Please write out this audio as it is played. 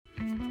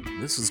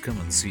This is Come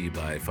and See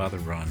by Father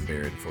Ron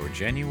Baird for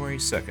January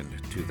 2nd,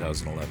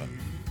 2011.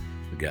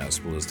 The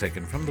Gospel is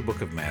taken from the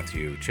book of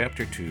Matthew,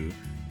 chapter 2,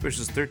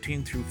 verses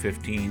 13 through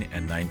 15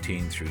 and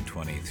 19 through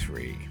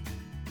 23.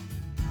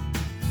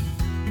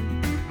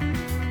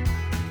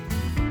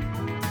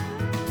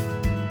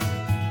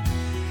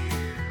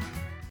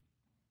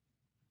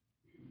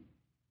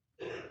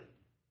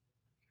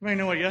 Anybody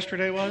know what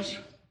yesterday was?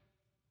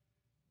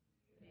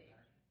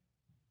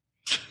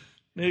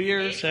 New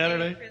Year's,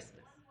 Saturday.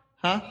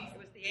 Huh? It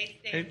was the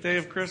Eighth day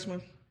of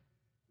Christmas.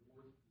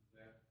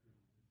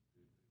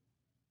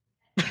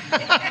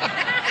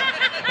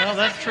 Well,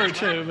 that's true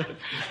too. But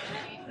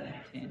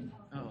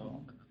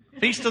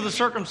Feast of the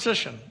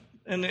Circumcision.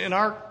 In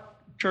our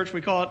church,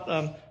 we call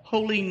it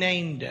Holy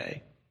Name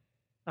Day.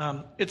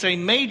 It's a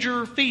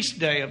major feast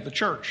day of the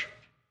church.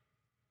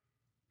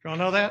 Do y'all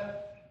know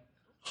that?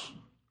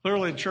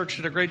 Clearly, the church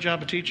did a great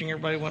job of teaching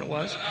everybody when it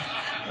was.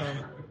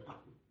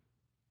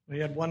 We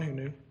had one who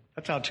knew.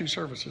 That's how 2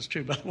 services,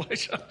 too, by the way.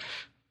 So,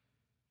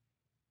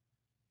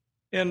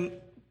 in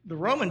the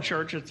Roman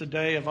church, it's a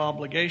day of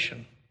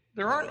obligation.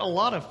 There aren't a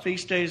lot of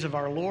feast days of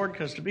our Lord,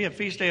 because to be a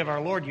feast day of our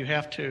Lord, it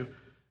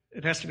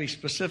has to be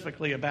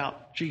specifically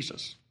about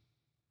Jesus.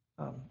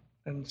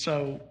 And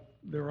so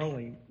there are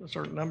only a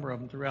certain number of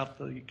them throughout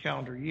the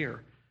calendar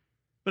year.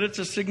 But it's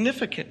a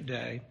significant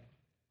day.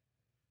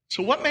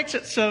 So what makes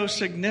it so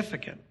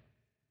significant?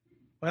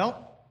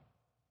 Well,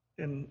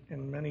 in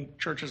many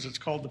churches, it's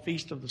called the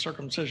Feast of the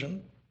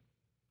Circumcision.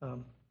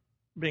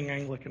 Being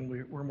Anglican,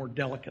 we're more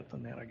delicate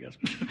than that, I guess.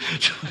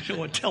 So I don't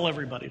want to tell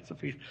everybody it's a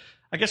feast.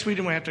 I guess we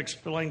didn't have to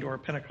explain to our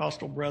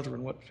Pentecostal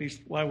brethren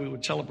why we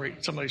would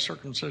celebrate somebody's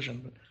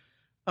circumcision.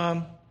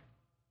 But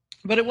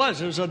it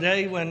was a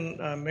day when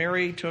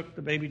Mary took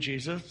the baby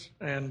Jesus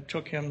and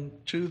took him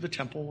to the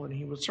temple, and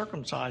he was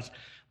circumcised.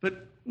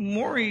 But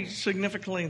more significantly